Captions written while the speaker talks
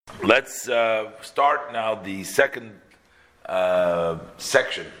Let's start now the second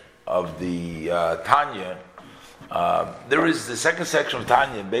section of the Tanya. There is the second section of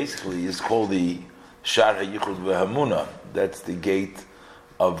Tanya, basically, is called the Shar HaYichud V'Hamuna. That's the gate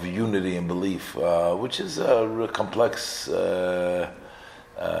of unity and belief, which is a complex,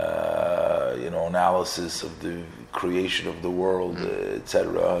 analysis of the creation of the world,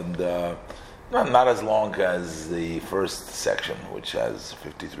 etc. And not as long as the first section, which has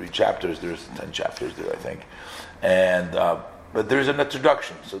 53 chapters. There's 10 chapters there, I think. And but there's an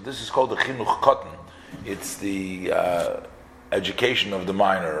introduction. So this is called the Chinuch Katan. It's the education of the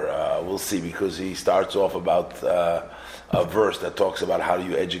minor. We'll see, because he starts off about a verse that talks about how do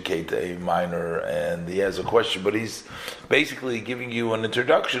you educate a minor, and he has a question, but he's basically giving you an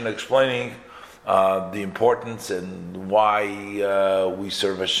introduction, explaining the importance and why we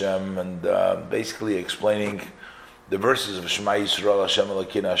serve Hashem, and basically explaining the verses of Shema Yisrael, Hashem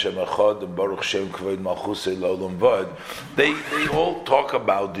Elokeinu, Hashem Echad, and Baruch Shem Kavod Malchusei L'Olam Vad. They all talk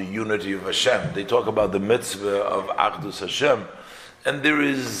about the unity of Hashem. They talk about the mitzvah of Achdus Hashem. And there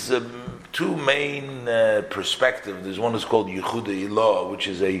is two main perspectives. There's one that's called Yichud Ilah, which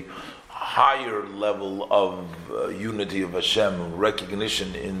is a higher level of unity of Hashem,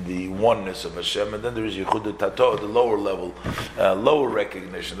 recognition in the oneness of Hashem, and then there is Yichud Tato, the lower level, lower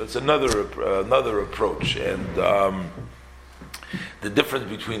recognition. That's another approach. And the difference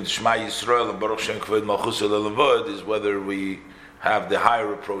between Shema Yisrael and Baruch Shem Kavod Malchusei L'Olam Vad is whether we have the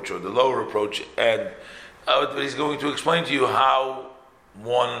higher approach or the lower approach. And he's going to explain to you how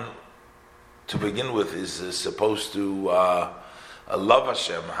one, to begin with, is supposed to love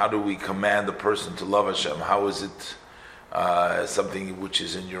Hashem. How do we command a person to love Hashem? How is it something which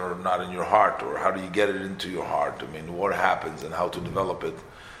is not in your heart, or how do you get it into your heart? I mean, what happens and how to develop it?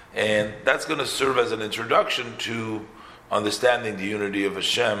 And that's going to serve as an introduction to understanding the unity of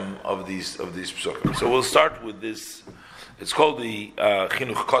Hashem of these psukim. So we'll start with this. It's called the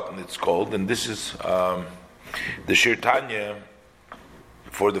Chinuch Katan. It's called, and this is the Shir Tanya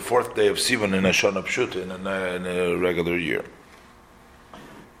for the fourth day of Sivan in Shana Pshuta in a regular year.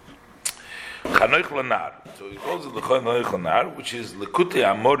 Chanoich Lanar. So he calls it the Chanoich Lanar, which is Likutei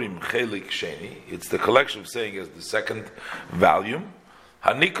Amorim Chelik Sheni. It's the collection of saying as the second volume.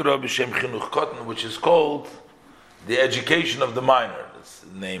 Hanikra b'Shem Chinuch Katan, which is called the education of the minor. That's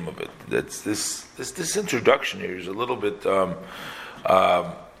the name of it. That's this introduction here is a little bit.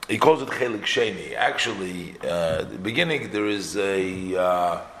 He calls it Chelik Sheni. Actually, at the beginning there is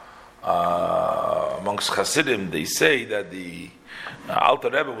amongst Hasidim, they say that the Alter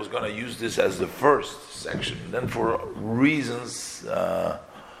Rebbe was going to use this as the first section. Then, for reasons that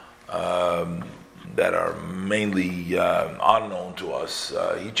are mainly unknown to us,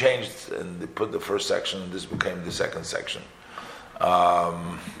 he changed and they put the first section, and this became the second section.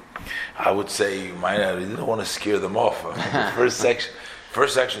 I would say, he didn't want to scare them off. The first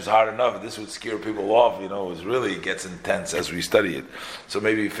section is hard enough. This would scare people off. It gets intense as we study it. So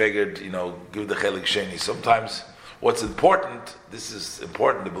maybe he figured, give the Chelik Sheni. Sometimes what's important, this is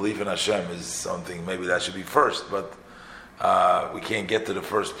important, the belief in Hashem is something, maybe that should be first, but we can't get to the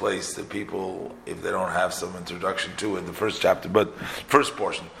first place, the people, if they don't have some introduction to it, the first chapter, but first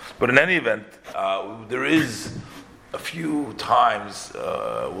portion. But in any event, there is a few times,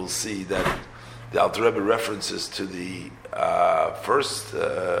 we'll see that the Alter Rebbe references to the first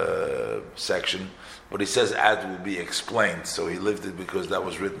section, but he says as will be explained. So he left it because that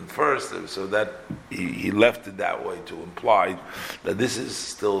was written first, so that he left it that way to imply that this is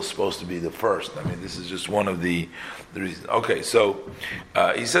still supposed to be the first. I mean, this is just one of the reasons. Okay, so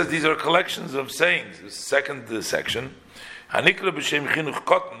he says these are collections of sayings. The second section, Hanikra b'Shem Chinuch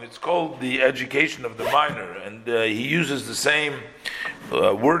Katan, it's called the education of the minor, and he uses the same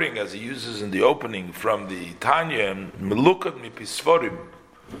wording as he uses in the opening from the Tanya, Melukat mipisforim.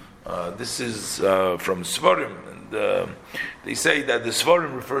 This is from Svarim, and they say that the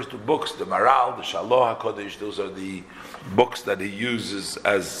Svarim refers to books, the Maral, the Shaloh HaKodesh, those are the books that he uses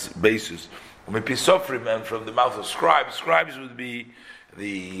as basis. Mipisofrim, and from the mouth of scribes would be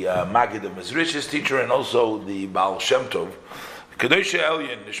the Maggid of Mezrish's teacher, and also the Baal Shem Tov. Kadosh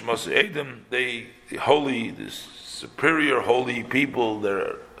Elyon, Nishmos Edom, the holy, the superior holy people,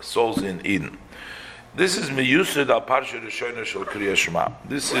 their souls in Eden. This is Meyused al Parsha Rishona Shel Kriya Shema.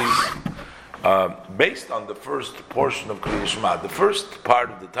 This is based on the first portion of Kriya Shema. The first part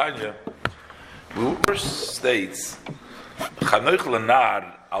of the Tanya, verse states, Chanoich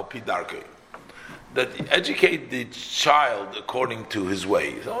Lanar al Pi Darkei, that educate the child according to his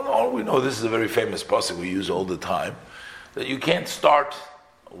way. So, we know this is a very famous pasuk we use all the time, that you can't start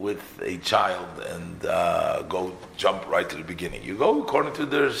with a child and go jump right to the beginning. You go according to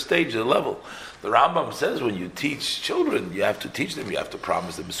their stage, their level. The Rambam says when you teach children, you have to teach them, you have to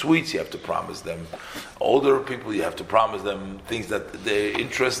promise them sweets, you have to promise them older people, you have to promise them things that they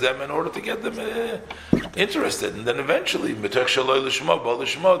interest them in order to get them interested. And then eventually,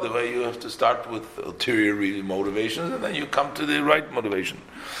 the way you have to start with ulterior motivations, and then you come to the right motivation.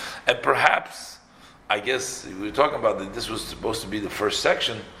 And perhaps, I guess we were talking about that this was supposed to be the first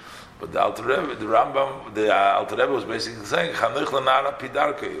section, but the Alter Rebbe, the Alter Rebbe was basically saying, I'm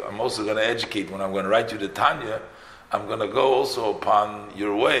also going to educate, when I'm going to write you the Tanya, I'm going to go also upon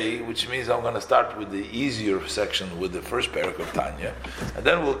your way, which means I'm going to start with the easier section, with the first parak of Tanya, and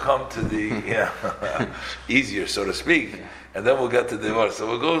then we'll come to the easier, so to speak, and then we'll get to the worst. So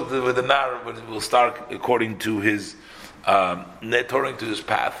we'll go with the Nar, but we'll start according to his, according to his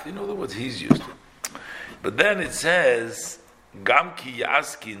path, in other words, he's used to. But then it says, Gam ki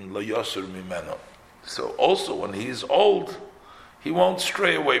yaskin lo yosur mimeno. So also when he is old, he won't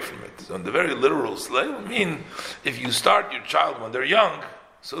stray away from it. So in the very literal slave, I mean, if you start your child when they're young,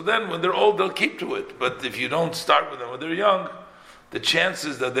 so then when they're old, they'll keep to it. But if you don't start with them when they're young, the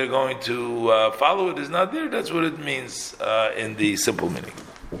chances that they're going to follow it is not there. That's what it means in the simple meaning.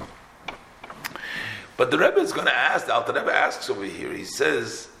 But the Rebbe is going to ask, the Alter Rebbe asks over here, he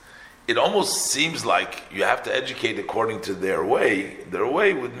says, it almost seems like you have to educate according to their way. Their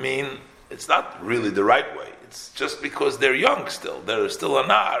way would mean it's not really the right way. It's just because they're young still. They're still a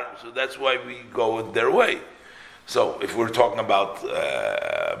nar, so that's why we go with their way. So if we're talking about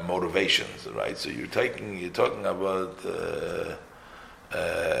motivations, right? So you're talking about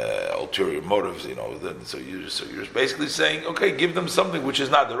ulterior motives, Then, so you're basically saying, okay, give them something which is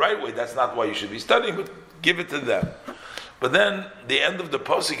not the right way. That's not why you should be studying, but give it to them. But then the end of the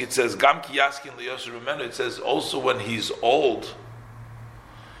pasuk it says Gam ki yaskin liyosur mimeno. It says also when he's old,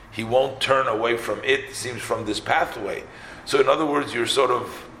 he won't turn away from it. It seems from this pathway. So in other words, you're sort of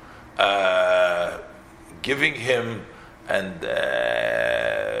giving him and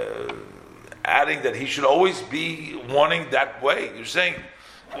adding that he should always be wanting that way. You're saying,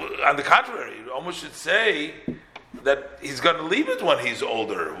 on the contrary, you almost should say that he's going to leave it when he's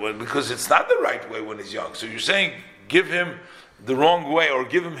older, because it's not the right way when he's young. So you're saying, give him the wrong way, or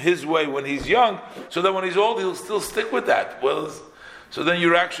give him his way when he's young, so that when he's old, he'll still stick with that. Well, so then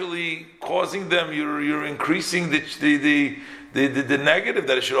you're actually causing them, you're increasing the negative,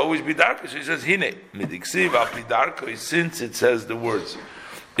 that it should always be darker. So he says, Hine, midiksiv al pi darko, since it says the words,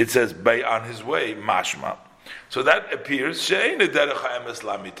 it says, by on his way, mashma. So that appears,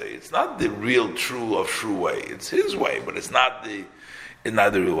 it's not the real true way. It's his way, but it's not the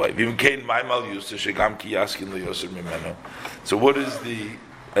real way. So what is the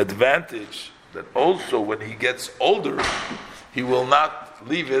advantage that also when he gets older, he will not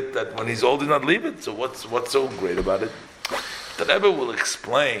leave it, that when he's older, not leave it? So what's so great about it? The Rebbe will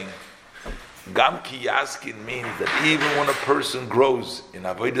explain, Gam ki yaskin means that even when a person grows in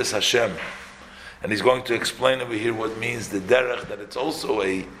Avodas Hashem, and he's going to explain over here what means the derech, that it's also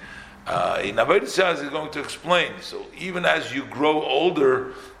in Avodas Hashem, he's going to explain. So even as you grow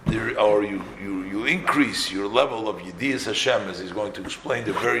older, or you increase your level of Yediyas Hashem, as he's going to explain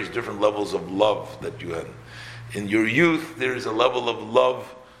the various different levels of love that you have. In your youth, there is a level of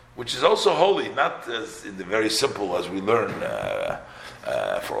love which is also holy, not as in the very simple as we learn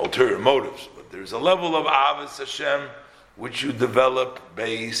for ulterior motives, but there's a level of Avos Hashem which you develop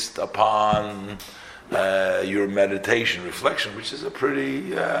based upon your meditation, reflection, which is a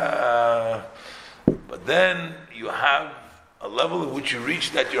pretty... but then you have a level in which you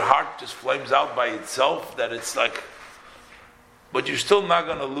reach that your heart just flames out by itself, that it's like... But you're still not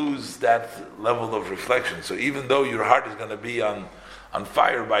going to lose that level of reflection. So even though your heart is going to be on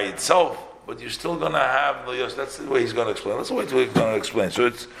fire by itself, but you're still going to have... That's the way he's going to explain. That's the way he's going to explain. So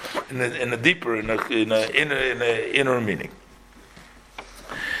it's in a deeper, in a inner meaning.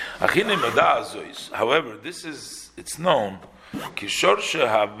 However, it's known. What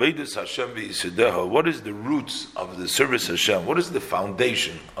is the roots of the service Hashem? What is the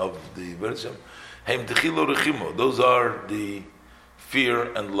foundation of the Hashem? Those are the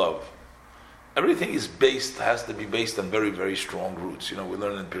fear and love. Everything has to be based on very, very strong roots. We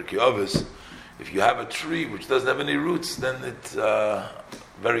learn in Pirkei Avos, if you have a tree which doesn't have any roots, then it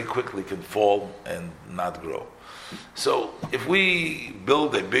very quickly can fall and not grow. So if we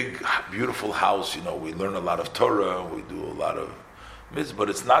build a big, beautiful house, we learn a lot of Torah, we do a lot of mitzvah, but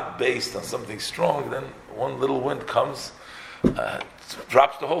it's not based on something strong, then one little wind comes,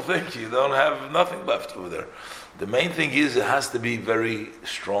 drops the whole thing. You don't have nothing left over there. The main thing is it has to be very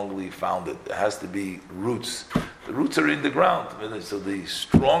strongly founded. It has to be roots The roots are in the ground. So the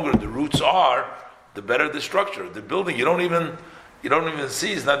stronger the roots are, the better the structure. The building you don't even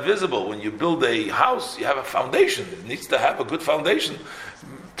see, it's not visible. When you build a house, you have a foundation. It needs to have a good foundation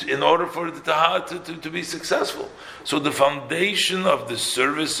in order for it to be successful. So the foundation of the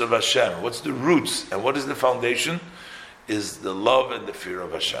service of Hashem, what's the roots and what is the foundation? Is the love and the fear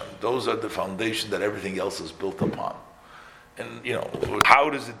of Hashem. Those are the foundation that everything else is built upon. And how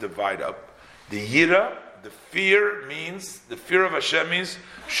does it divide up? The yira, the fear of Hashem means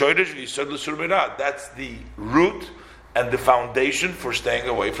shoyresh v'yisod l'sur. That's the root and the foundation for staying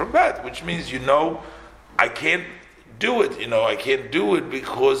away from bad, which means I can't do it. I can't do it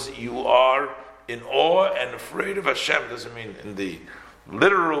because you are in awe and afraid of Hashem. Doesn't mean in the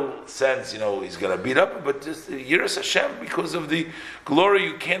literal sense, he's going to beat up, but just Yiras Hashem, because of the glory,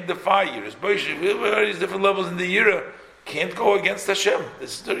 you can't defy Yiras. These different levels in the Yira can't go against Hashem.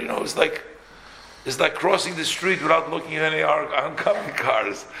 It's like crossing the street without looking at any oncoming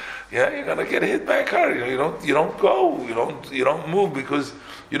cars. Yeah, you're going to get hit by a car. You don't go. You don't move because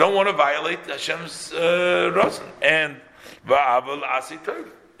you don't want to violate Hashem's Ratzon. And va'aval asitov.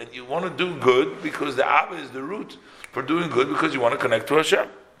 And you want to do good because the Ava is the root for doing good because you want to connect to Hashem.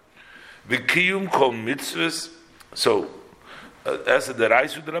 V'kiyum kol mitzvahs. So, as the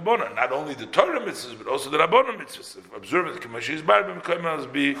Raisu the Rabbona, not only the Torah mitzvahs, but also the Rabbona mitzvahs. Observance, Kamashis Barbim,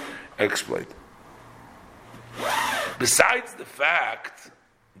 must be explained. Besides the fact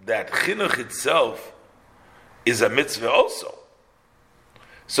that chinuch itself is a mitzvah also.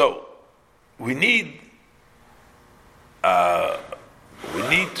 So, we need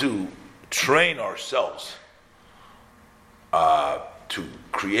to train ourselves to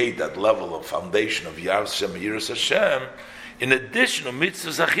create that level of foundation of Yiras Hashem and Yiras Hashem. In addition,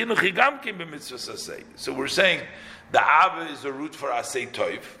 mitzvahs hachinuch igam kim b'mitzvahs asay. So we're saying the Ava is a root for asay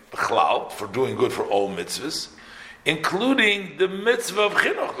toiv, b'chlal, for doing good for all mitzvahs, including the mitzvah of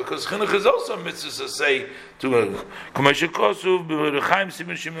chinuch, because chinuch is also a mitzvah asay to Kamesha Kosuv b'Rechaim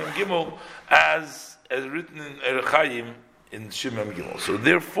Siman Shimon Gimel, as written in Erechaim in Shimon Gimel. So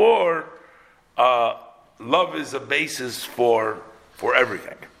therefore, love is a basis for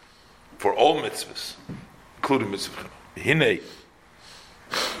everything, for all mitzvahs, including mitzvah. Hinei.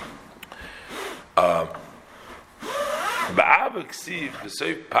 Ba'ava ksiv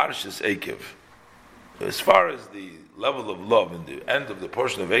b'soif parshas Ekev. As far as the level of love in the end of the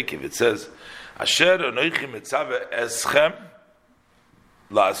portion of Ekev, it says, Asher anoichi mitzave eschem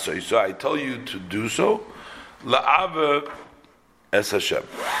la'asoi. So I tell you to do so, la'ava es Hashem,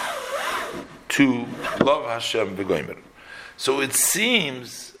 to love Hashem v'goymer. So it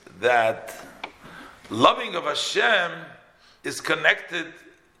seems that loving of Hashem is connected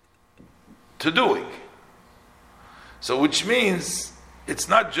to doing. So which means it's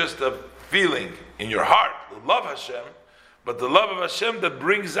not just a feeling in your heart, love Hashem, but the love of Hashem that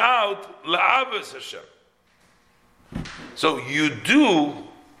brings out la'avas Hashem. So you do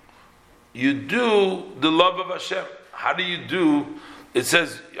the love of Hashem. How do you do? It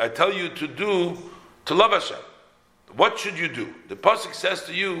says, I tell you to love Hashem. What should you do? The pasuk says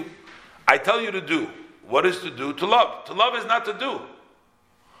to you, I tell you to do. What is to do? To love. To love is not to do.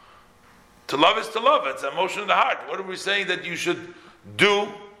 To love is to love. It's an emotion of the heart. What are we saying that you should do?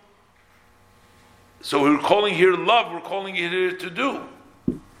 So we're calling here love, we're calling it here to do.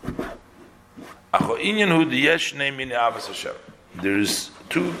 There's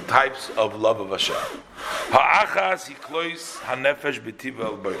two types of love of Hashem.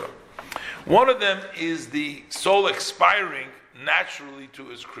 One of them is the soul aspiring naturally to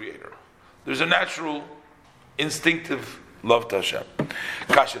his creator. There's a natural, instinctive love to Hashem.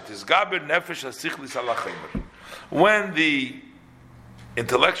 When the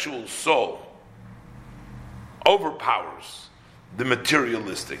intellectual soul overpowers the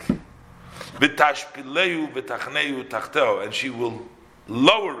materialistic, and she will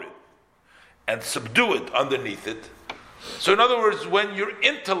lower it and subdue it underneath it. So in other words, when your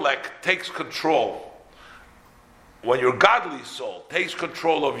intellect takes control, when your godly soul takes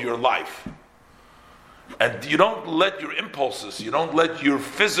control of your life, and you don't let your impulses, you don't let your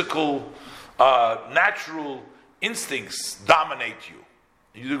physical, natural instincts dominate you,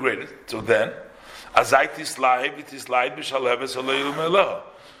 you degrade it. So then,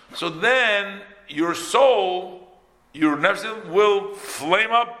 so then your soul, your nefesh will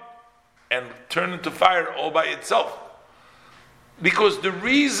flame up and turn into fire all by itself. Because the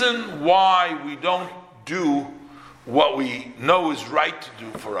reason why we don't do what we know is right to do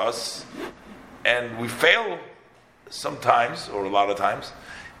for us, and we fail sometimes, or a lot of times,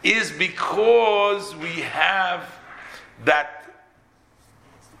 is because we have that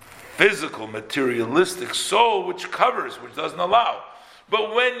physical, materialistic soul which covers, which doesn't allow.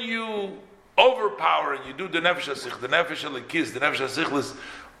 But when you overpower and you do the nefesh hasich, the nefesh halikis, the nefesh hasichlis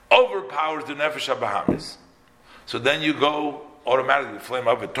overpowers the nefesh habahamis. So then you go automatically flame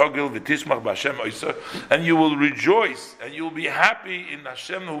up with togil v'tismach b'Hashem oisa, and you will rejoice and you will be happy in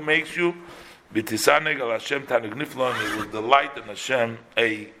Hashem who makes you v'tisaneg al Hashem taneg niflo, and you will delight in Hashem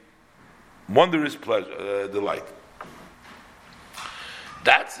a wondrous pleasure, delight.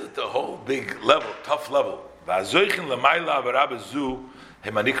 That's at the whole big level, tough level. Those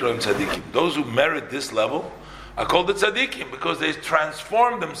who merit this level are called the tzaddikim because they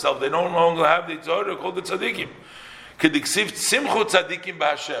transform themselves. They no longer have the tzaddik, they're called the tzaddikim.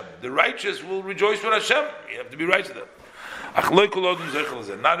 The righteous will rejoice with Hashem. You have to be right to them.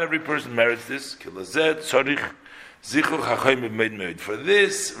 Not every person merits this. For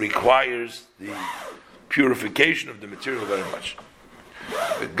this requires the purification of the material very much.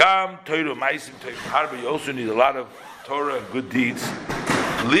 You also need a lot of Torah and good deeds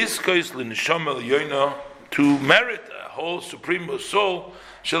to merit a whole supreme soul,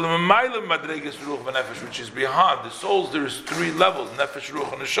 which is beyond the souls. There is three levels: nefesh,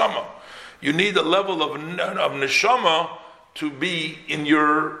 ruach, and neshama. You need a level of neshama to be in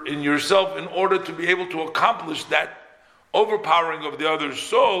yourself in order to be able to accomplish that overpowering of the other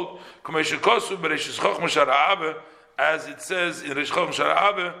soul. As it says in Rish Chochmah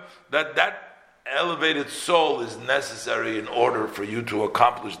Shara'ave, that elevated soul is necessary in order for you to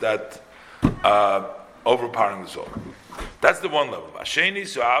accomplish that overpowering the soul. That's the one level.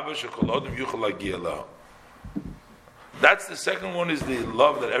 That's the second one, is the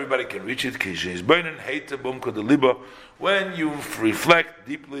love that everybody can reach it. When you reflect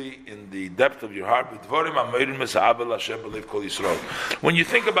deeply in the depth of your heart, when you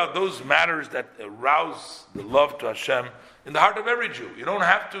think about those matters that arouse the love to Hashem in the heart of every Jew, you don't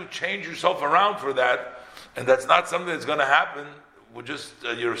have to change yourself around for that, and that's not something that's going to happen. Just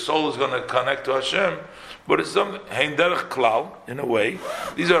your soul is going to connect to Hashem, but it's something hein derech klal in a way.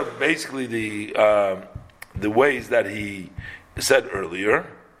 These are basically the ways that he said earlier.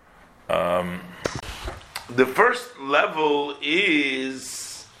 The first level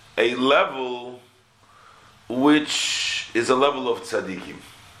is a level which is a level of tzaddikim.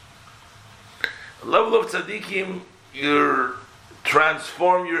 A level of tzaddikim, you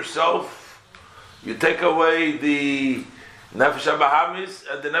transform yourself, you take away the nefesh habahamis,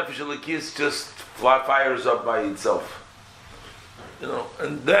 and the nefesh halikis just fires up by itself.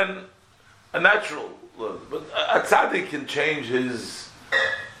 And then a natural. But a tzaddik can change his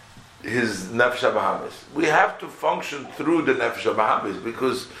nefesh habahamis. We have to function through the nefesh habahamis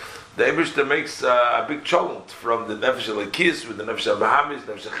because the Eibishter makes a big challenge from the nefesh halikis with the nefesh habahamis,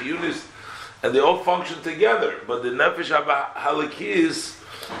 nefesh hachiyunis, and they all function together. But the nefesh halikis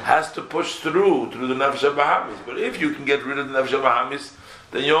has to push through the nefesh habahamis. But if you can get rid of the nefesh habahamis,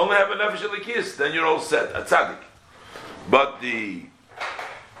 then you only have a nefesh halikis. Then you're all set, a tzaddik. But the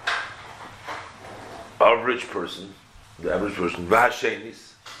average person,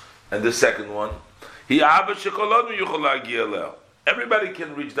 v'hashenis, and the second one, everybody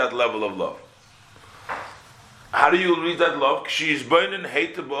can reach that level of love. How do you reach that love?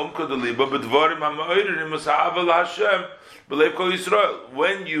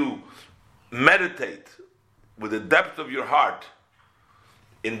 When you meditate with the depth of your heart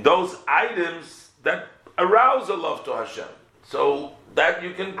in those items that arouse a love to Hashem, so that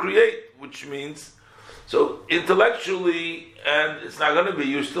you can create, which means, so intellectually, and it's not going to be,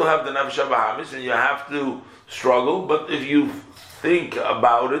 you still have the nefesh habahamis and you have to struggle, but if you think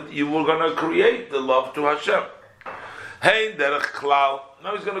about it, you were going to create the love to Hashem. Hein derech klal.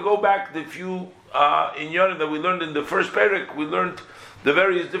 Now he's going to go back the few inyanim that we learned in the first parak. We learned the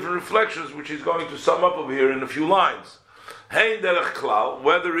various different reflections, which he's going to sum up over here in a few lines. Hein derech klal,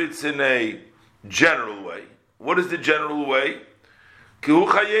 whether it's in a general way. What is the general way? Ki hu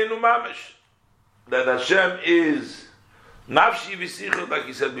chayenu mamish. That Hashem is nafshi v'sichot, like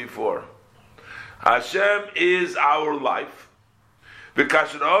he said before. Hashem is our life.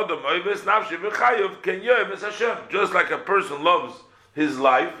 Just like a person loves his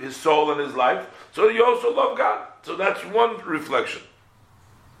life, his soul and his life, so you also love God. So that's one reflection.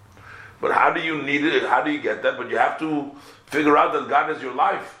 But how do you need it? How do you get that? But you have to figure out that God is your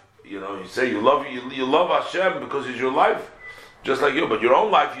life. You say you love Hashem because He's your life. Just like you, but your own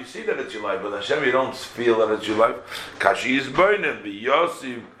life, you see that it's your life, but Hashem, you don't feel that it's your life. Kashi is burning,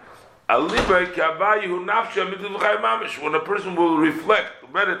 Yosef. When a person will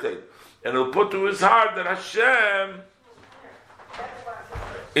reflect, meditate, and he'll put to his heart that Hashem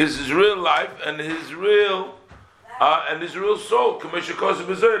is his real life and his real and his real soul, as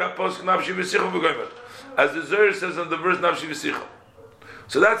the Zohar says in the verse Nafshi V'Sicha.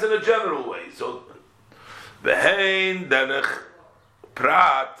 So that's in a general way. So V'hein derech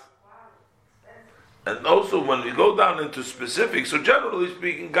prat, and also when we go down into specifics, so generally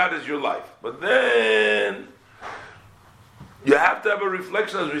speaking, God is your life. But then you have to have a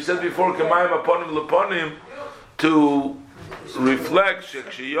reflection, as we said before, Kamayim Aponim Leponim, to reflect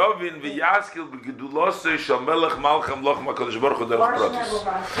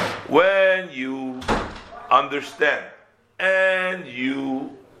when you understand and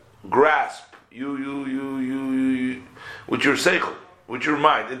you grasp you with your seichel, with your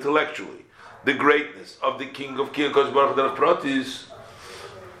mind, intellectually, the greatness of the King of Kings, Baruch Derech Pratis.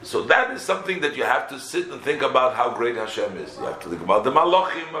 So that is something that you have to sit and think about how great Hashem is. You have to think about the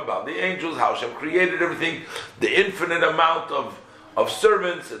Malachim, about the angels, how Hashem created everything, the infinite amount of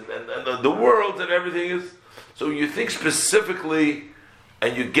servants and the world and everything is. So you think specifically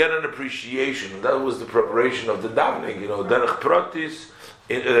and you get an appreciation. That was the preparation of the davening, Derech Pratis,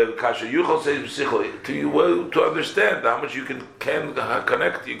 Kasha Yuchal says to understand how much you can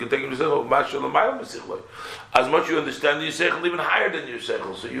connect, you can take yourself as much you understand your seichel, even higher than your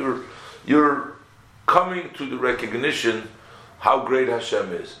seichel. So you're coming to the recognition how great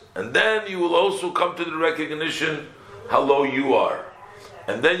Hashem is, and then you will also come to the recognition how low you are,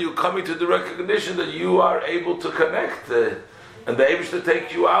 and then you're coming to the recognition that you are able to connect, and the Eibishter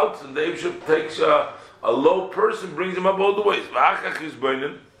takes you out, and the Eibishter takes a low person, brings him up all the ways.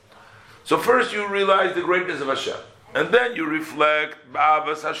 So first you realize the greatness of Hashem, and then you reflect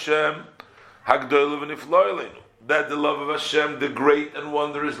Ba'avas Hashem Hagdoil v'nifloilenu, that the love of Hashem, the great and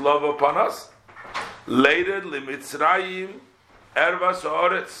wondrous love upon us. Later, limitzrayim ervas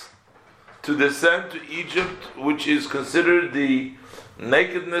haaretz, to descend to Egypt, which is considered the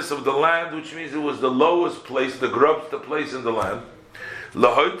nakedness of the land, which means it was the lowest place, the grub's place in the land.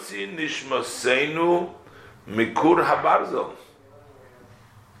 Lahoitzi nishmaseinu mikur habarzel,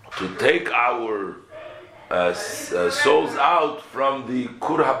 to take our souls out from the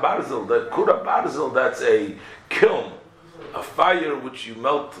kur habarzel. The kur habarzel, that's a kiln, a fire which you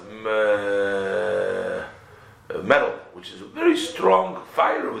melt metal, which is a very strong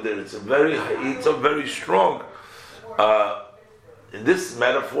fire over there. It's a very strong. In this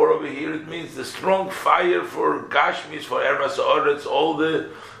metaphor over here, it means the strong fire for Gashmis, for Ervas Oretz, all the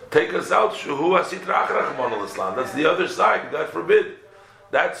take us out. Shuhu Asitra Achrachman al-Islam. That's the other side. God forbid.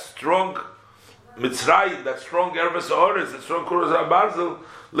 That strong Mitzrayim, that strong Ervas Oretz, that strong Kuros HaBarzel,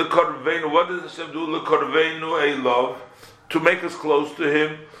 Lekorveinu. What does Hashem do? Lekorveinu a love, to make us close to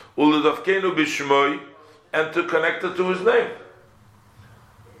Him, Uledavkeinu b'shmoi, and to connect it to His name.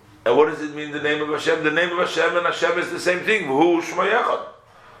 And what does it mean, the name of Hashem? The name of Hashem and Hashem is the same thing. V'hu Shmo Yechad.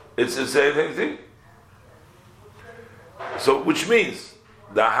 It's the same thing. So, which means,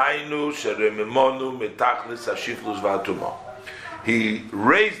 Dahainu Sheremimonu Metachlis Hashiflus V'Hatuma. He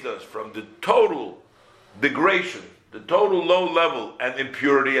raised us from the total degradation, the total low level and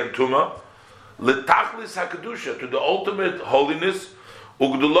impurity and tuma, L'Tachlis HaKedusha, to the ultimate holiness,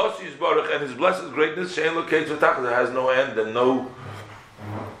 Ugdulos Yisbarach, and His blessed greatness, Shein Lokeitz V'Tachlis, that has no end and no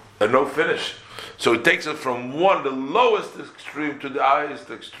finish. So it takes us from the lowest extreme to the highest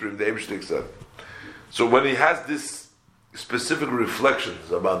extreme, the Eibush takes us. So when he has this specific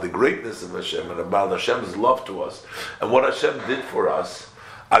reflections about the greatness of Hashem and about Hashem's love to us and what Hashem did for us,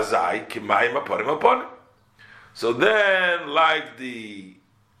 Azai Kimayim Aponim Aponim. So then, like the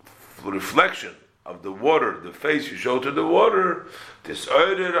reflection of the water, the face you show to the water,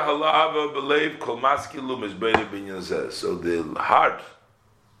 so the heart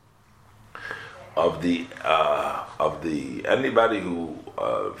of the anybody who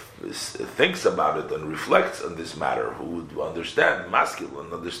thinks about it and reflects on this matter, who would understand,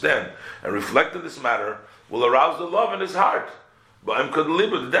 masculine, understand and reflect on this matter, will arouse the love in his heart. But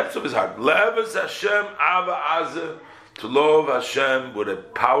the depths of his heart. Hashem Ava Azeh, to love Hashem with a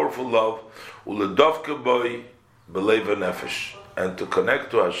powerful love, uledovke boy beleva nefesh, and to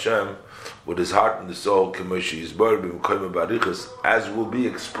connect to Hashem with his heart and the soul, as will be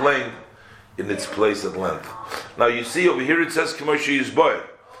explained in its place at length. Now you see over here it says K'moshi Yisboyer,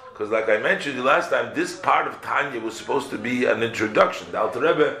 because like I mentioned the last time, this part of Tanya was supposed to be an introduction. The Alter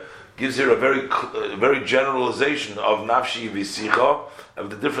Rebbe gives here a very generalization of Nafshi V'Sicha, of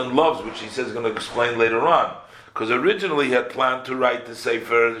the different loves, which he says he's going to explain later on. Because originally he had planned to write the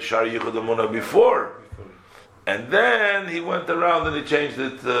Sefer Shar Yichud Emunah before, and then he went around and he changed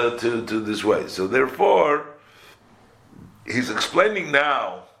it to this way. So therefore, he's explaining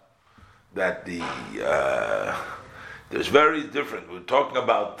now that there's very different. We're talking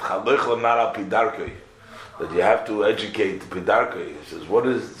about Chaloich L'Nar Al Pi Darkei, that you have to educate Pidarka. He says, what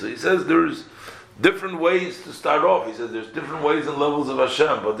is? So he says there's different ways to start off. He says there's different ways and levels of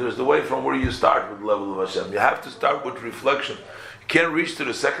Hashem, but there's the way from where you start with the level of Hashem. You have to start with reflection. You can't reach to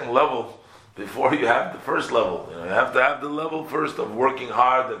the second level before you have the first level. You have to have the level first of working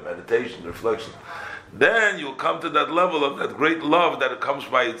hard and meditation, reflection. Then you'll come to that level of that great love that comes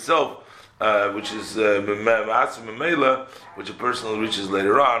by itself, which is Memela, which a person reaches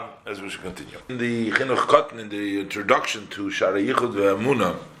later on, as we should continue. In the Chinuch Katan, in the introduction to Sha'arei Yichud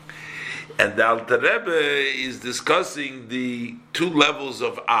ve'Emunah, and the Alter Rebbe is discussing the two levels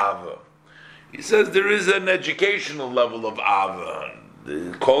of Ava. He says there is an educational level of Ava.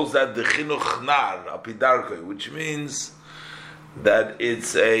 He calls that the Chinuch Nar, Apidarkei, which means that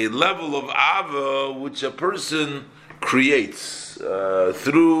it's a level of Ava which a person creates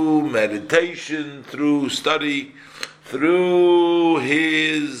through meditation, through study, through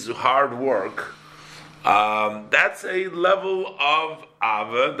his hard work. That's a level of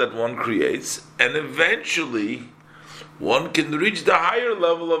Ava that one creates, and eventually one can reach the higher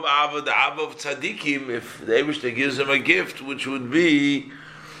level of Ava, the Ava of Tzaddikim, if the Eibishter gives him a gift, which would be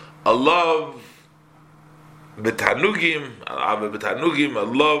a love B'tanugim, Ava B'tanugim, a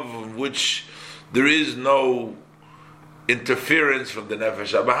love of which there is no interference from the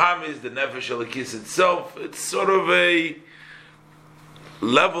Nefesh HaBahamis, the Nefesh Elokis itself. It's sort of a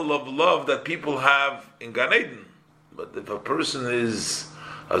level of love that people have in Gan Eden. But if a person is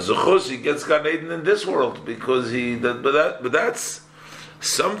a Zuchos, he gets Gan Eden in this world, because but that's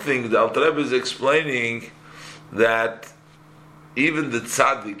something the Alter Rebbe is explaining, that even the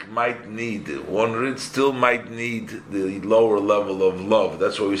tzaddik might need, one still might need the lower level of love.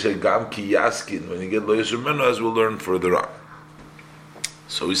 That's why we say Gam Ki Yaskin, when you get Lo Yisur Menu, as we'll learn further on.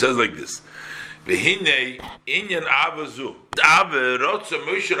 So he says like this: V'hinei inyan avazu ave rotza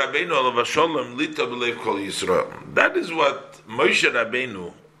Moshe Rabbeinu alav hasholem lita b'leiv kol Yisrael. That is what Moshe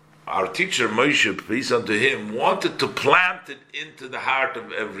Rabbeinu, our teacher Moshe, peace unto him, wanted to plant it into the heart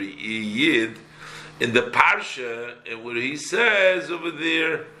of every Yid. In the Parsha, where he says over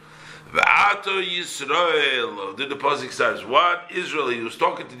there, V'ato Yisrael, the pasuk starts, what Israel, he was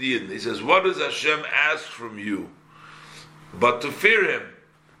talking to the Yid, he says, what does Hashem ask from you? But to fear Him,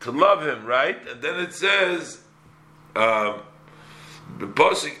 to love Him, right? And then it says, the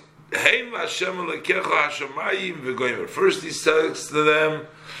pasuk, Hein Hashem Elokecha Hashamayim v'goymer. First he says to them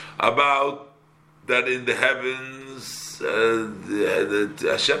about that in the heavens,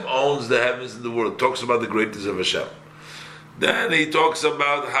 Hashem owns the heavens and the world. Talks about the greatness of Hashem. Then he talks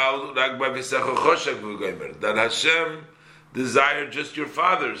about how that Hashem desired just your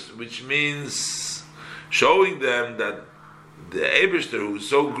fathers, which means showing them that the Eibishter, who is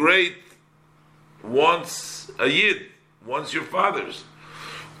so great, wants a Yid, wants your fathers.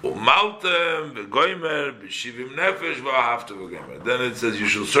 Then it says you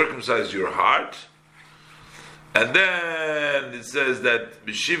shall circumcise your heart. And then it says that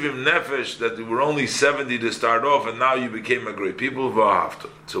b'shivim nefesh, that there were only 70 to start off, and now you became a great people. V'ahavta.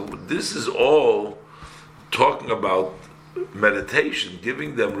 So this is all talking about meditation,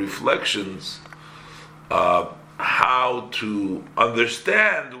 giving them reflections, how to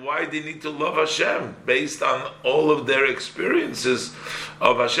understand why they need to love Hashem based on all of their experiences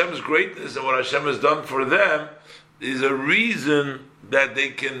of Hashem's greatness and what Hashem has done for them. Is a reason that they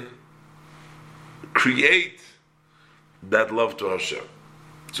can create that love to Hashem.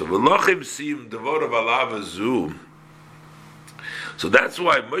 So v'lochim sim devor of alav azu. So that's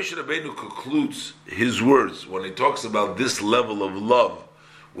why Moshe Rabbeinu concludes his words when he talks about this level of love,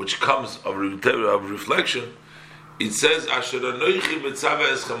 which comes of reflection. It says, "Asher anoichi mitzava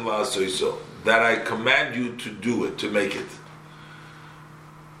eschem la'asoiso," that I command you to do it, to make it.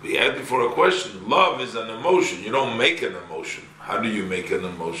 We had before a question. Love is an emotion. You don't make an emotion. How do you make an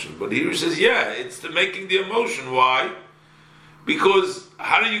emotion? But here he says, yeah, it's the making the emotion. Why? Because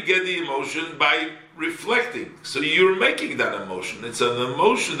how do you get the emotion? By reflecting. So you're making that emotion. It's an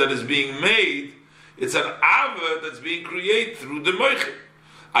emotion that is being made. It's an ava that's being created through the moichet.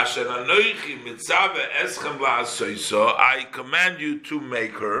 Asher anoichi mitzave eschem la'asoiso, I command you to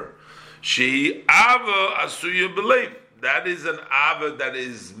make her. She ava asuya believe. That is an ava that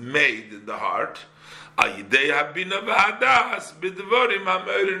is made in the heart.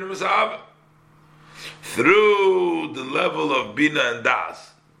 Through the level of Bina and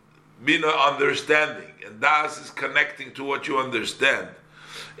Das. Bina, understanding, and Das is connecting to what you understand.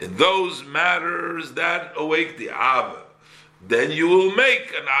 In those matters that awake the Ava, then you will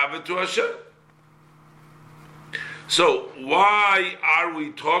make an Ava to Hashem. So why are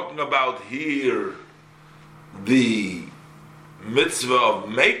we talking about here the mitzvah of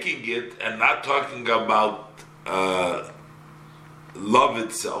making it and not talking about love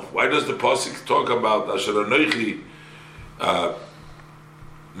itself? Why does the pasuk talk about Asher Anochi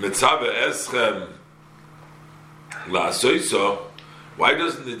mitzvah eschem la'asoiso? Why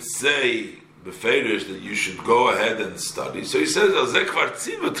doesn't it say beferish that you should go ahead and study? So he says Azek kvar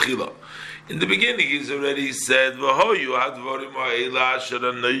tziva tchila. In the beginning, he's already said, "V'hoyu hadvarim ha'ela asher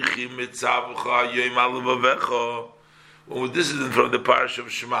anochi mitzavcha yoim alavavecha." Well, this is from the parish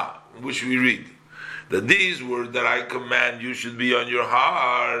of Shema, in which we read that these words that I command you should be on your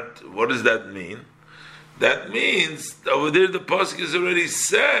heart. What does that mean? That means over there the pasuk is already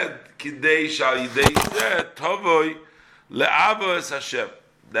said, "Kidei shal yidei zeh tavoy le'avos Hashem."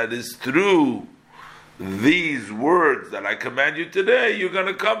 That is through these words that I command you today, you're going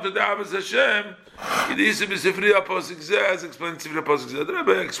to come to the Avos Hashem. As explained in Sifri Pasuk Zeh. The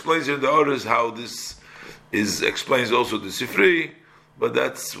Rebbe explains in the orders how this explains also the Sifri, but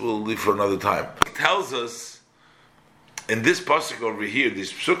we'll leave for another time. It tells us in this pasuk over here,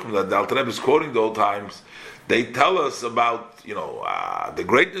 these psukim that the Alter Rebbe is quoting the old times, they tell us about the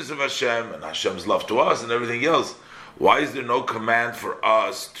greatness of Hashem and Hashem's love to us and everything else. Why is there no command for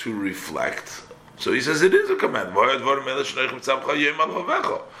us to reflect? So he says it is a command.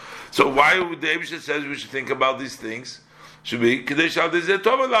 So why would the Eibusha says we should think about these things? Should be so this is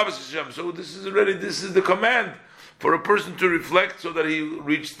the command for a person to reflect so that he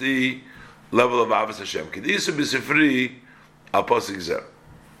reach the level of Avos Hashem.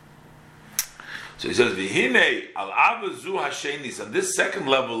 So he says V'hinei al avazu hashenis, on this second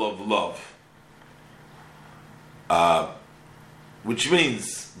level of love, which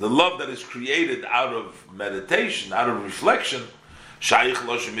means the love that is created out of meditation, out of reflection, shaykh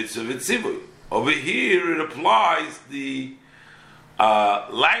lo shemitzvah v'tzivuy. Over here, it applies the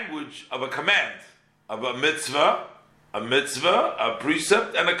language of a command, of a mitzvah, a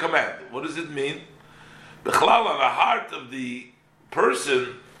precept, and a command. What does it mean? The chalal on the heart of the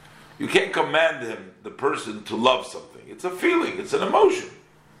person, you can't command the person to love something. It's a feeling, it's an emotion.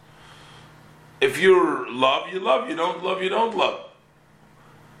 If you love, you love. You don't love, you don't love.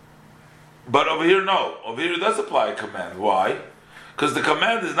 But over here, no. Over here, it does apply a command. Why? Because the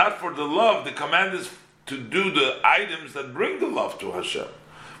command is not for the love. The command is to do the items that bring the love to Hashem.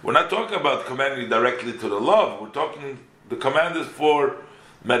 We're not talking about commanding directly to the love. The command is for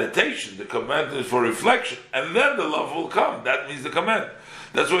meditation. The command is for reflection. And then the love will come. That means the command.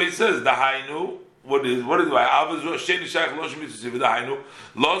 That's what he says. The hainu. What is why?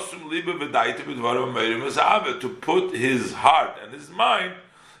 To put his heart and his mind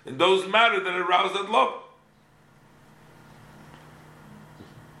in those matters that arouse that love.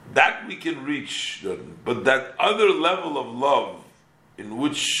 That we can reach, but that other level of love in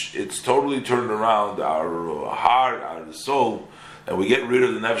which it's totally turned around our heart, our soul, and we get rid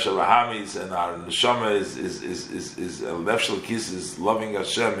of the nefesh al-hamis, and our neshama is nefesh al-kis is loving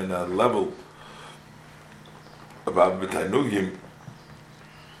Hashem in a level about b'tainugim.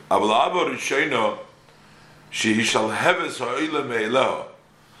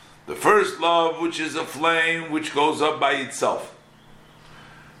 The first love, which is a flame which goes up by itself.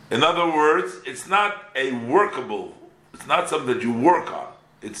 In other words, it's not a workable, it's not something that you work on.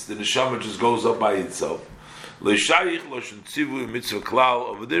 It's the neshama just goes up by itself. Over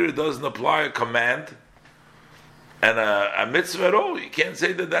there it doesn't apply a command and a mitzvah at all. You can't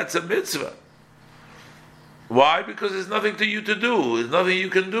say that that's a mitzvah. Why? Because there's nothing to you to do. There's nothing you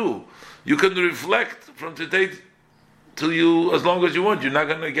can do. You can reflect from today till you, as long as you want. You're not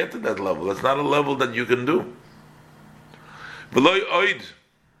going to get to that level. That's not a level that you can do.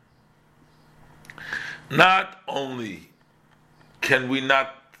 Not only can we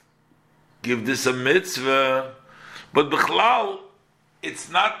not give this a mitzvah, but b'chlal, it's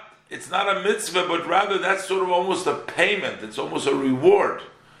not a mitzvah, but rather that's sort of almost a payment. It's almost a reward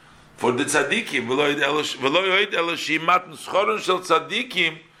for the tzaddikim.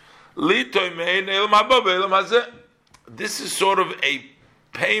 This is sort of a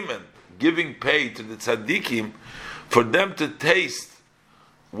payment, giving pay to the tzaddikim for them to taste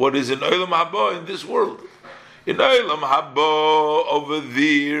what is in Olam Haba in this world. In Olam Haba over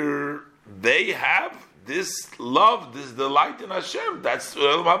there, they have this love, this delight in Hashem. That's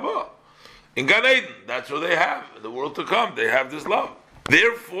Olam Haba. In Gan Eden, that's what they have. In the world to come, they have this love.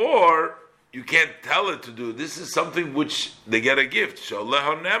 Therefore, you can't tell it to do. This is something which they get a gift.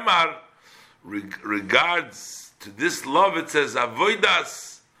 Shaleho Nemar regards to this love. It says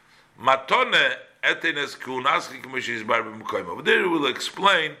avodas matone etenes kunaski k'mishiz bar b'mukoyim. But there will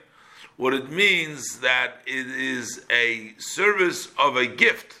explain what it means that it is a service of a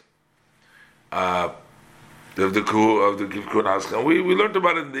gift. of the Kun Haskell. We learned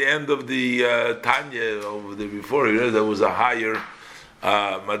about it in the end of the Tanya over there before. There was a higher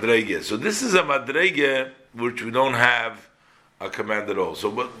madrege. So this is a madrege which we don't have a command at all. So,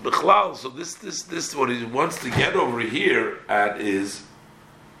 but Bichlal, so this what he wants to get over here at is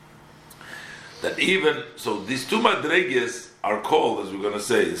that even so, these two madreges are called, as we're going to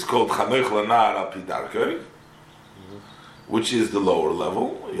say, it's called Chanoich Lanar Al Pidarkei, which is the lower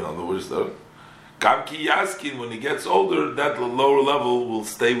level. You know, the words there. Kam Ki Yaskin, when he gets older, that lower level will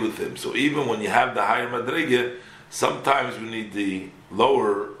stay with him. So even when you have the higher madrege, sometimes we need the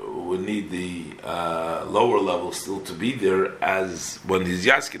lower level still to be there, as when he's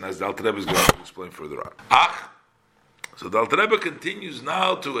Yaskin, as the Alter Rebbe is going to explain further on. So the Alter Rebbe continues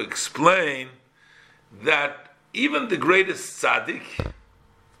now to explain that even the greatest tzaddik,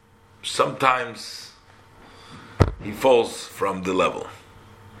 sometimes he falls from the level,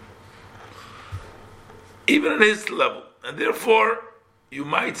 even at his level, and therefore you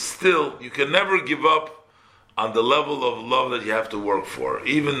can never give up on the level of love that you have to work for.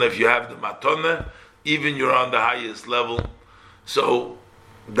 Even if you have the matone, even you're on the highest level, so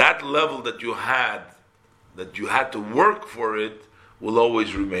that level that you had to work for it will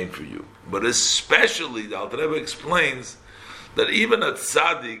always remain for you. But especially, the Alter Rebbe explains that even a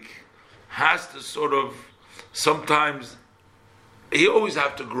tzaddik has to sort of, sometimes, he always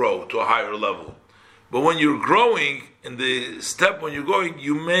have to grow to a higher level. But when you're growing, in the step when you're going,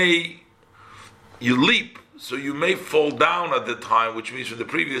 you leap, so you may fall down at the time, which means from the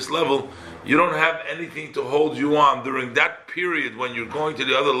previous level, you don't have anything to hold you on. During that period, when you're going to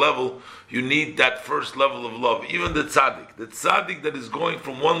the other level, you need that first level of love. Even the tzaddik that is going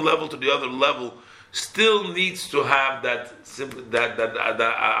from one level to the other level, still needs to have that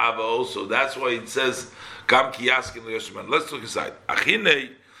ava also. That's why it says, Kam Ki Yaskin Yosman. Let's look inside.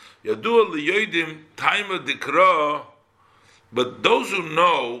 Achine Yadua liyodim taima dikra. But those who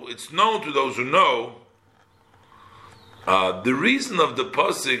know, it's known to those who know, the reason of the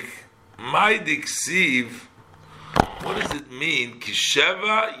pasuk, my diksiv, what does it mean?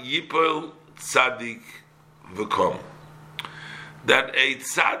 Kisheva yipol tzaddik v'kom. That a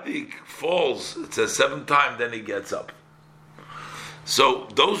tzaddik falls, it says 7 times, then he gets up. So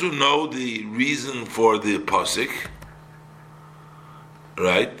those who know the reason for the pasuk,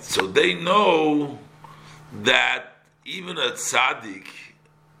 right? So they know that even a tzaddik,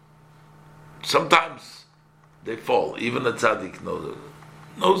 sometimes they fall. Even a tzaddik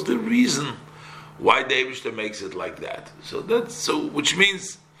knows the reason why the Eibishter makes it like that. Which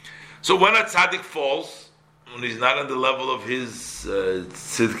means, so when a tzaddik falls, when he's not on the level of his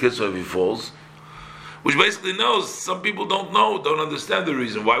tzidkis, so if he falls, which basically knows, some people don't understand the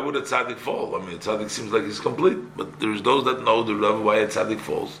reason. Why would a tzaddik fall? I mean, a tzaddik seems like he's complete, but there's those that know the level why a tzaddik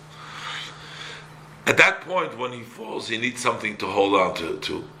falls. At that point, when he falls, he needs something to hold on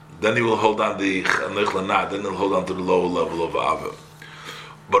to. Then he will hold on the chanech, then he'll hold on to the lower level of ava.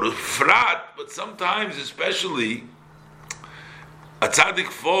 But sometimes, especially, a tzaddik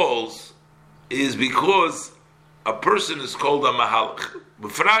falls is because a person is called a mahalach.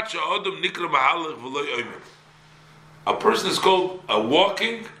 A person is called a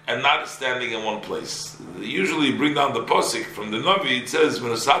walking and not standing in one place. They usually bring down the pasuk from the Navi. It says,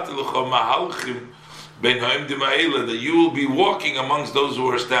 that you will be walking amongst those who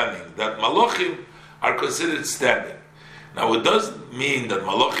are standing. That malachim are considered standing. Now, it doesn't mean that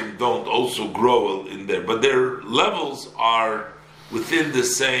malachim don't also grow in there, but their levels are within the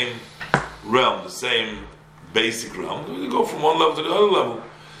same realm, the same basic realm. You go from one level to the other level.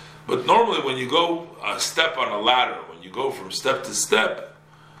 But normally when you go a step on a ladder, when you go from step to step,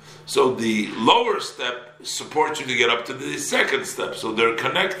 so the lower step supports you to get up to the second step. So they're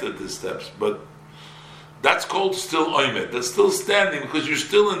connected, the steps. But that's called still oimed. That's still standing because you're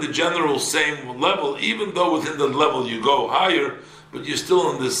still in the general same level, even though within the level you go higher, but you're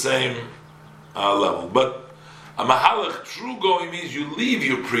still in the same level. But a mahalach, true going, means you leave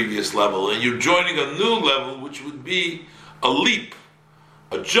your previous level and you're joining a new level, which would be a leap,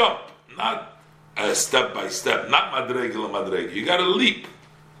 a jump, not a step by step, not madreg la madreg. You got to leap.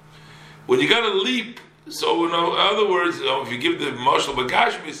 When you got to leap, so in other words, if you give the marshal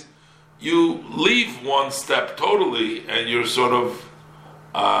bagashmis, you leave one step totally, and you're sort of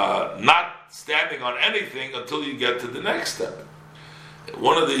not standing on anything until you get to the next step.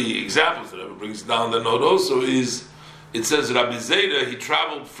 One of the examples that ever brings down the note also is, it says Rabbi Zera, he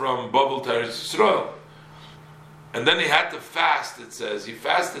traveled from Babel to Eretz Yisrael, and then he had to fast. It says he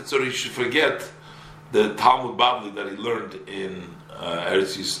fasted so he should forget the Talmud Bavli that he learned in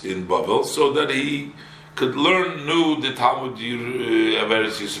in Babel, so that he could learn new the Talmud of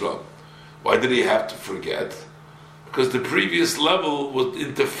Eretz Yisrael. Why did he have to forget? Because the previous level would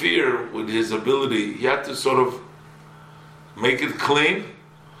interfere with his ability. He had to sort of make it clean.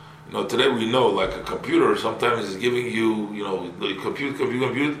 Today we know, like a computer, sometimes is giving you,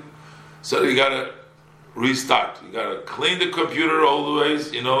 compute. So you gotta restart. You gotta clean the computer all the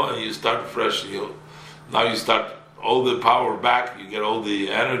ways, and you start fresh. Now you start all the power back. You get all the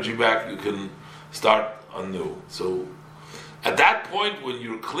energy back. You can start anew. So at that point, when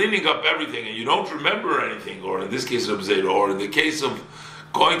you're cleaning up everything and you don't remember anything, or in this case of Zera, or in the case of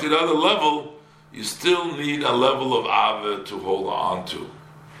going to the other level, you still need a level of Ava to hold on to.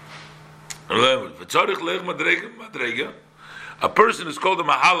 A person is called a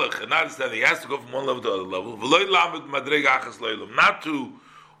mahalach, and understand he has to go from one level to the other level. Not to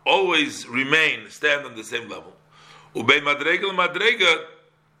always stand on the same level. And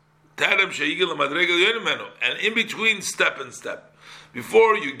in between step and step.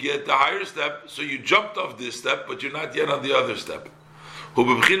 Before you get the higher step, so you jumped off this step, but you're not yet on the other step. At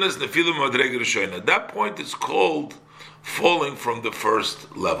that point it's called falling from the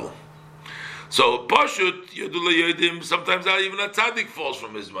first level. So Pashut, sometimes even a tzaddik falls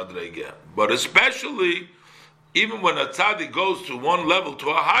from his madrega. But especially, even when a tzaddik goes to one level,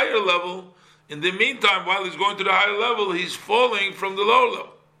 to a higher level, in the meantime, while he's going to the higher level, he's falling from the lower level.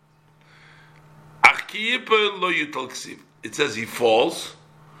 It says he falls,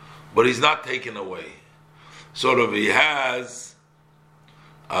 but he's not taken away. Sort of he has,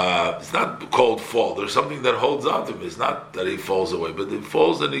 it's not called fall. There's something that holds on to him. It's not that he falls away, but he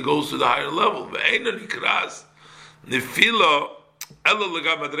falls and he goes to the higher level.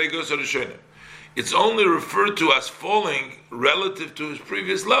 It's only referred to as falling relative to his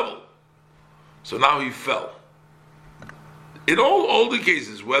previous level. So now he fell. In all the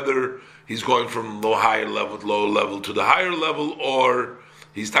cases, whether he's going from low level to the higher level, or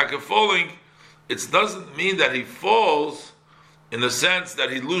he's falling, it doesn't mean that he falls in the sense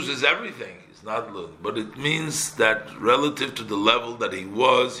that he loses everything. He's not losing, but it means that relative to the level that he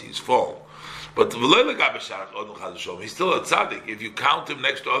was, he's fallen. But he's still a tzaddik. If you count him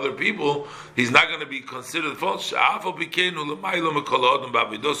next to other people, he's not going to be considered false.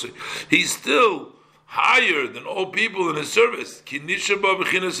 He's still higher than all people in his service.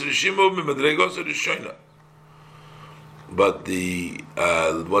 But the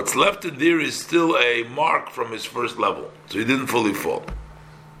what's left in there is still a mark from his first level, so he didn't fully fall.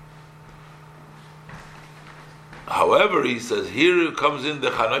 However, he says here comes in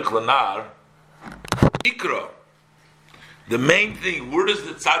the Chanoich Lanar Ikra. The main thing, where does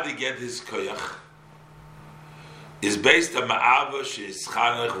the tzaddik get his koyach? Is based on ma'ava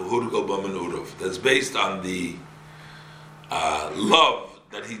she'eschanech v'hurgal b'menurav. That's based on the love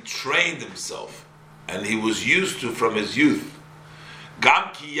that he trained himself and he was used to from his youth.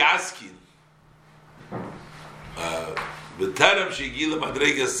 Gam ki yaskin v'terem she'gila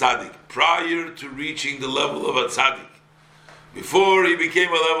madrega tzaddik, prior to reaching the level of a tzaddik. Before he became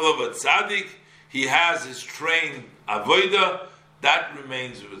a level of a tzaddik, he has his trained avodah that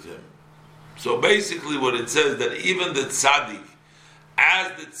remains with him. So basically, what it says that even the tzaddik,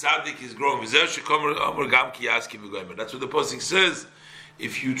 as the tzaddik is growing, that's what the pasuk says.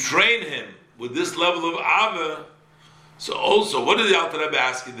 If you train him with this level of ava, so also, what did the Alter Rebbe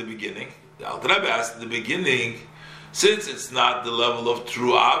ask in the beginning? The Alter Rebbe asked in the beginning, since it's not the level of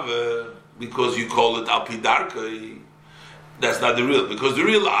true ava, because you call it al pi darkei, that's not the real, because the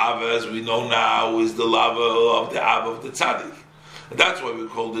real ava, as we know now, is the lava of the ava of the tzaddik. And that's why we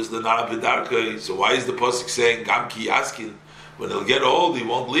call this the Nara Pidarka. So why is the pasuk saying Gam ki yaskin? When he'll get old, he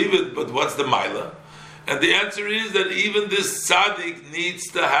won't leave it. But what's the Maila? And the answer is that even this tzaddik needs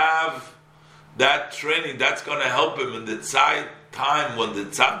to have that training. That's going to help him in the time when the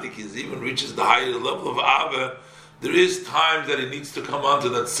tzaddik even reaches the higher level of Ava. There is times that he needs to come onto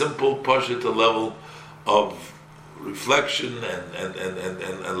that simple pashut level of reflection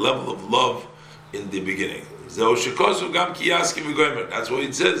and level of love in the beginning. That's what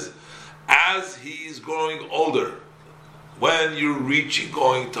it says. As he is growing older, when you're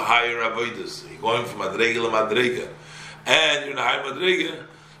going to higher avodas, you're going from madrega to madrega, and you're in a higher madrega,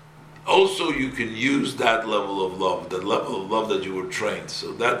 also you can use that level of love that you were trained.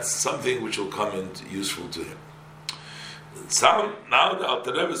 So that's something which will come in useful to him. So now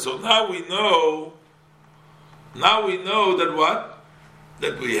we know that what?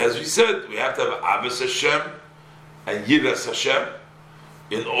 That we, as we said, we have to have Avos Hashem and Yiras Hashem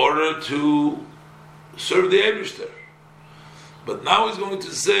in order to serve the Eibishter. But now he's going to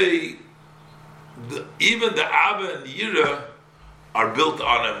say even the Ava and Yira are built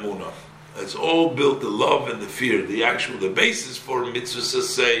on Emunah. It's all built, the love and the fear, the basis for mitzvahs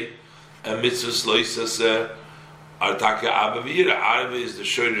say and mitzvahs loisaseh are taka Abba v'yira. Abba is the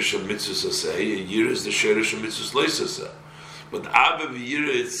shorish of mitzvahs aseh, and yira is the shorish of mitzvahs loisaseh. But Abba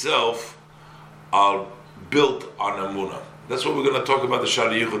v'yira itself are built on Amunah. That's what we're going to talk about, the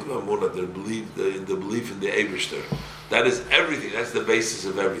Shari Yichud Amunah, the belief in the Eibishter. That is everything. That's the basis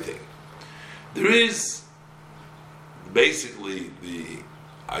of everything. There is basically the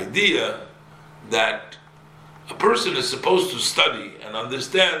idea that a person is supposed to study and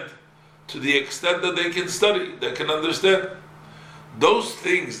understand to the extent that they can study, they can understand. Those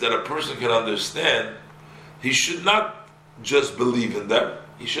things that a person can understand, he should not just believe in them,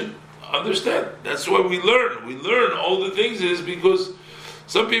 he should understand. That's why we learn. We learn all the things is because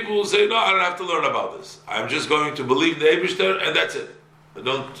some people will say, no, I don't have to learn about this. I'm just going to believe in the Eibishter and that's it. I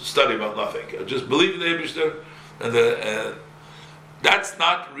don't study about nothing. I just believe in the Eibishter and that's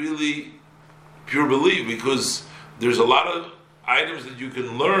not really pure belief, because there's a lot of items that you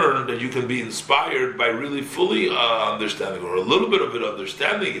can learn, that you can be inspired by really fully understanding, or a little bit of it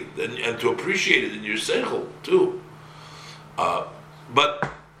understanding it, and to appreciate it in your seichel too.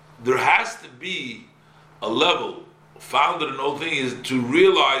 But there has to be a level founded in all things is to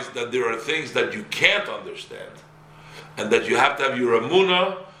realize that there are things that you can't understand, and that you have to have your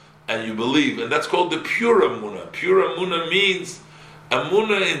amunah and you believe, and that's called the pure amunah. Pure amunah means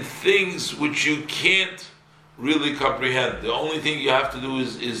amunah in things which you can't really comprehend. The only thing you have to do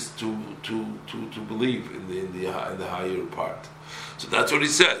is to believe in the higher part. So that's what he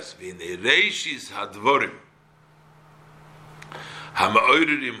says. V'nereishis hadvorim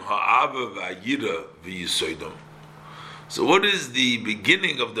ha'ma'orerim ha'ava v'ayira v'yisoidom. So what is the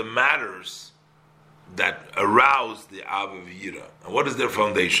beginning of the matters that arouse the ava v'yira, and what is their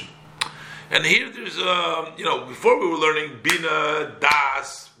foundation? And here there's before we were learning bina,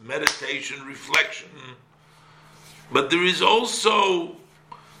 das, meditation, reflection. But there is also,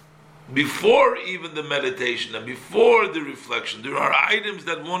 before even the meditation and before the reflection, there are items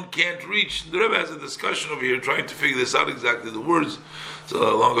that one can't reach. The Rebbe has a discussion over here trying to figure this out exactly, the words. It's a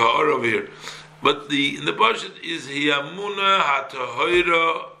long ha'or over here. But in the Pashat is hiyamuna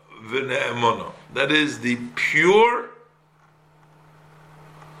hatahoira v'ne'emona. That is the pure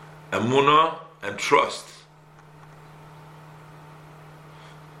emunah and trust.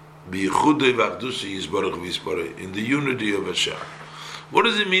 In the unity of Hashem. What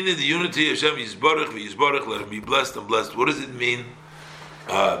does it mean in the unity of Hashem? Yisbarach v'yisbarach, let him be blessed and blessed. What does it mean?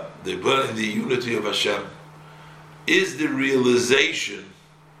 In the unity of Hashem is the realization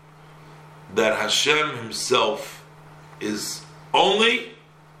that Hashem Himself is only,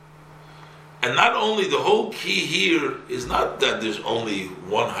 and not only. The whole key here is not that there's only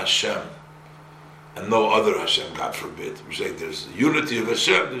one Hashem and no other Hashem, God forbid. We're saying there's unity of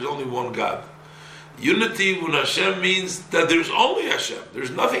Hashem, there's only one God. Unity with Hashem means that there's only Hashem. There's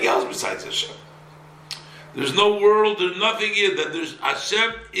nothing else besides Hashem. There's no world, there's nothing here. That there's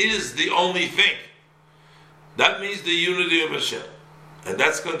Hashem is the only thing. That means the unity of Hashem. And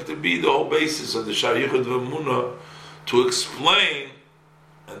that's going to be the whole basis of the Shari Yichud V'Amunah, to explain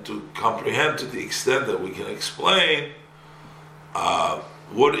and to comprehend to the extent that we can explain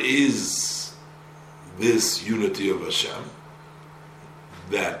what is this unity of Hashem.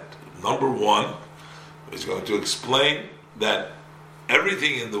 That number one is going to explain that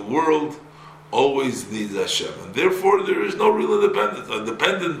everything in the world always needs Hashem, and therefore there is no real independent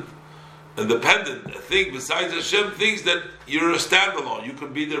thing besides Hashem, things that you're a standalone, you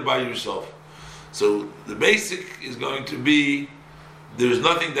can be there by yourself. So the basic is going to be there's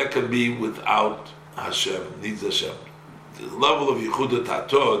nothing that can be without Hashem, needs Hashem. The level of Yichud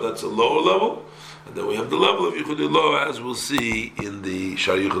Tato, that's a lower level, and then we have the level of Yichud Lo, as we'll see in the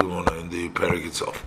Shari Yichud in the parak itself.